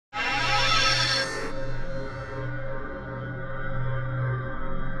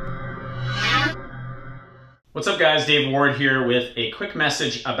What's up, guys? Dave Ward here with a quick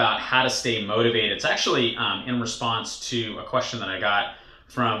message about how to stay motivated. It's actually in response to a question that I got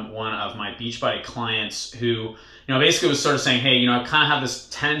from one of my Beachbody clients who, basically was sort of saying, hey, I kind of have this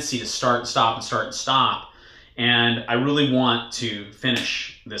tendency to start and stop and start and stop, and I really want to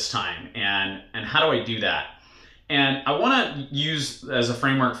finish this time, and how do I do that? And I want to use as a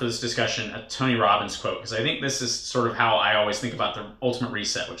framework for this discussion a Tony Robbins quote, because I think this is sort of how I always think about the ultimate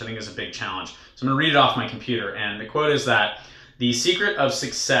reset, which I think is a big challenge. So I'm going to read it off my computer. And the quote is that the secret of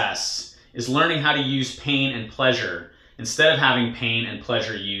success is learning how to use pain and pleasure instead of having pain and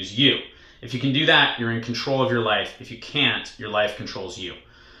pleasure use you. If you can do that, you're in control of your life. If you can't, your life controls you.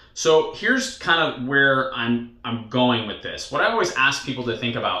 So here's kind of where I'm going with this. What I always ask people to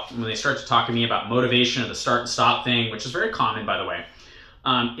think about when they start to talk to me about motivation or the start and stop thing, which is very common, by the way,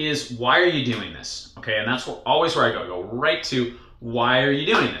 is why are you doing this? Okay, and that's always where I go right to why are you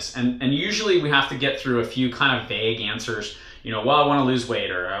doing this? And usually we have to get through a few kind of vague answers. Well, I want to lose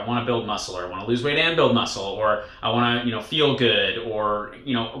weight, or I want to build muscle, or I want to lose weight and build muscle, or I want to feel good, or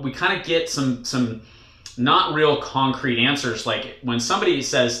we kind of get some not real concrete answers. Like when somebody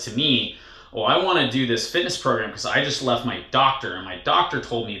says to me, oh, I want to do this fitness program because I just left my doctor, and my doctor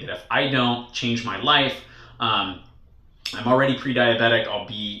told me that if I don't change my life, I'm already pre-diabetic, I'll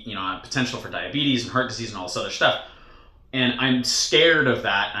be, I have potential for diabetes and heart disease and all this other stuff. And I'm scared of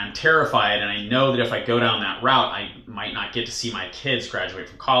that, I'm terrified, and I know that if I go down that route, I might not get to see my kids graduate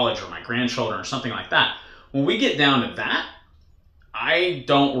from college or my grandchildren or something like that. When we get down to that, I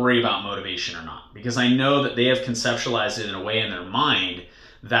don't worry about motivation or not, because I know that they have conceptualized it in a way in their mind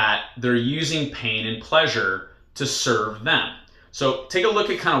that they're using pain and pleasure to serve them. So take a look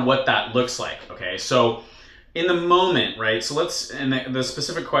at kind of what that looks like, okay? So in the moment, right? So and the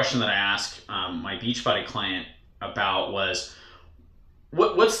specific question that I asked my Beachbody client about was,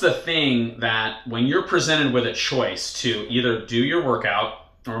 what's the thing that when you're presented with a choice to either do your workout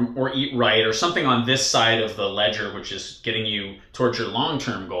or eat right, or something on this side of the ledger, which is getting you towards your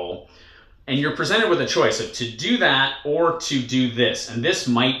long-term goal, and you're presented with a choice of to do that or to do this. And this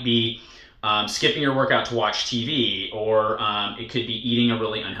might be skipping your workout to watch TV, or it could be eating a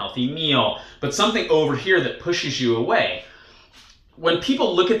really unhealthy meal, but something over here that pushes you away. When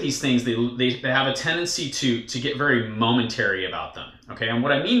people look at these things, they have a tendency to get very momentary about them, okay? And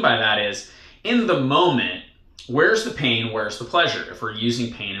what I mean by that is, in the moment, where's the pain, where's the pleasure? If we're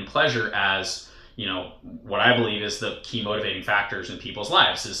using pain and pleasure as, what I believe is the key motivating factors in people's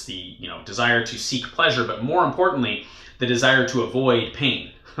lives, is the, desire to seek pleasure, but more importantly, the desire to avoid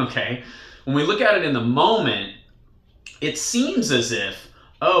pain, okay? When we look at it in the moment, it seems as if,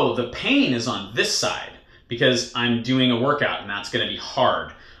 oh, the pain is on this side because I'm doing a workout and that's gonna be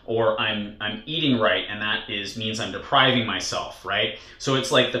hard, or I'm eating right and that means I'm depriving myself, right? So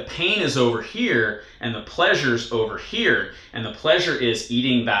it's like the pain is over here and the pleasure's over here, and the pleasure is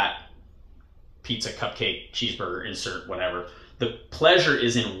eating that pizza, cupcake, cheeseburger, insert whatever. The pleasure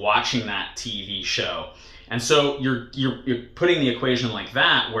is in watching that TV show. And so you're putting the equation like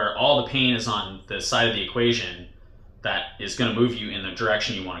that, where all the pain is on the side of the equation that is going to move you in the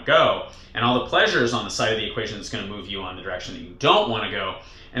direction you want to go, and all the pleasure is on the side of the equation that's going to move you on the direction that you don't want to go.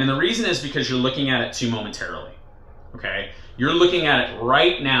 And the reason is because you're looking at it too momentarily, okay? You're looking at it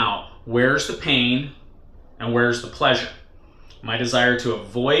right now. Where's the pain and where's the pleasure? My desire to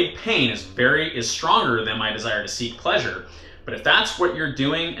avoid pain is stronger than my desire to seek pleasure. But if that's what you're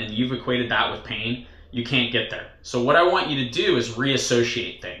doing and you've equated that with pain, you can't get there. So what I want you to do is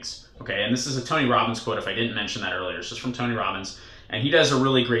reassociate things, okay? And this is a Tony Robbins quote, if I didn't mention that earlier. This is from Tony Robbins, and he does a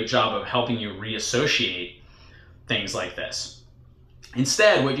really great job of helping you reassociate things like this.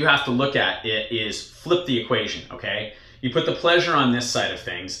 Instead, what you have to look at is flip the equation, okay? You put the pleasure on this side of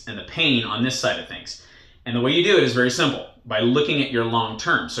things and the pain on this side of things. And the way you do it is very simple, by looking at your long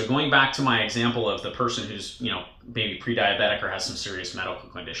term. So going back to my example of the person who's, maybe pre-diabetic or has some serious medical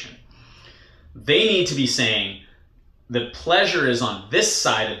condition, they need to be saying, the pleasure is on this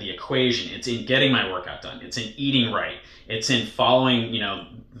side of the equation. It's in getting my workout done. It's in eating right. It's in following,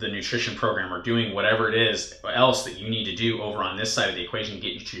 the nutrition program, or doing whatever it is else that you need to do over on this side of the equation to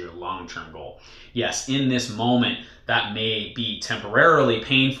get you to your long-term goal. Yes, in this moment, that may be temporarily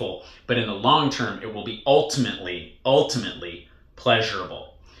painful, but in the long term, it will be ultimately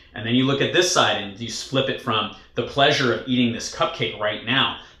pleasurable. And then you look at this side and you flip it from the pleasure of eating this cupcake right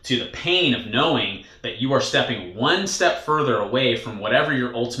now to the pain of knowing that you are stepping one step further away from whatever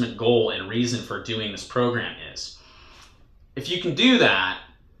your ultimate goal and reason for doing this program is. If you can do that,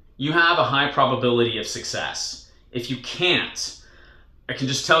 you have a high probability of success. If you can't, I can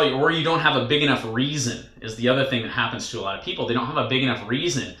just tell you, or you don't have a big enough reason, is the other thing that happens to a lot of people. They don't have a big enough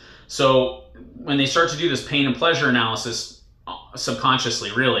reason. So when they start to do this pain and pleasure analysis,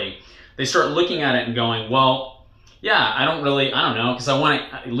 subconsciously really, they start looking at it and going, well, yeah, I don't know, because I want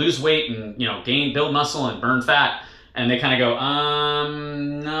to lose weight and, build muscle and burn fat. And they kind of go,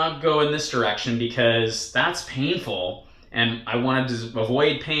 no, go in this direction because that's painful and I wanted to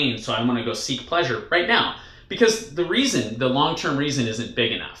avoid pain, so I want to go seek pleasure right now. Because the long-term reason isn't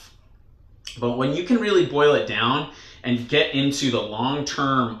big enough. But when you can really boil it down and get into the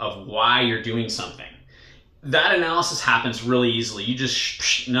long-term of why you're doing something, that analysis happens really easily. You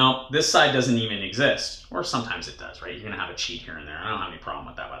just, no, this side doesn't even exist. Or sometimes it does, right? You're going to have a cheat here and there. I don't have any problem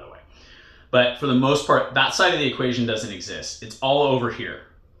with that, by the way. But for the most part, that side of the equation doesn't exist. It's all over here.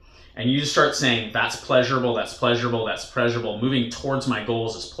 And you just start saying, that's pleasurable, that's pleasurable, that's pleasurable. Moving towards my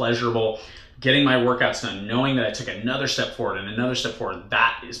goals is pleasurable. Getting my workouts done, knowing that I took another step forward and another step forward,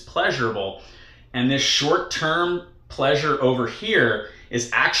 that is pleasurable. And this short-term pleasure over here is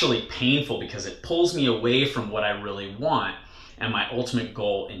actually painful because it pulls me away from what I really want and my ultimate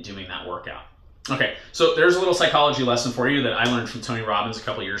goal in doing that workout. Okay, so there's a little psychology lesson for you that I learned from Tony Robbins a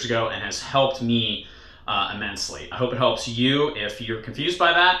couple years ago and has helped me immensely. I hope it helps you. If you're confused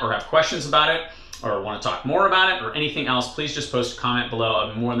by that or have questions about it or want to talk more about it or anything else, please just post a comment below.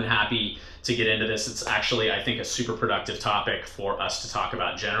 I'm more than happy to get into this. It's actually, I think, a super productive topic for us to talk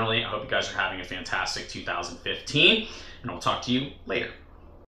about generally. I hope you guys are having a fantastic 2015, and I'll talk to you later.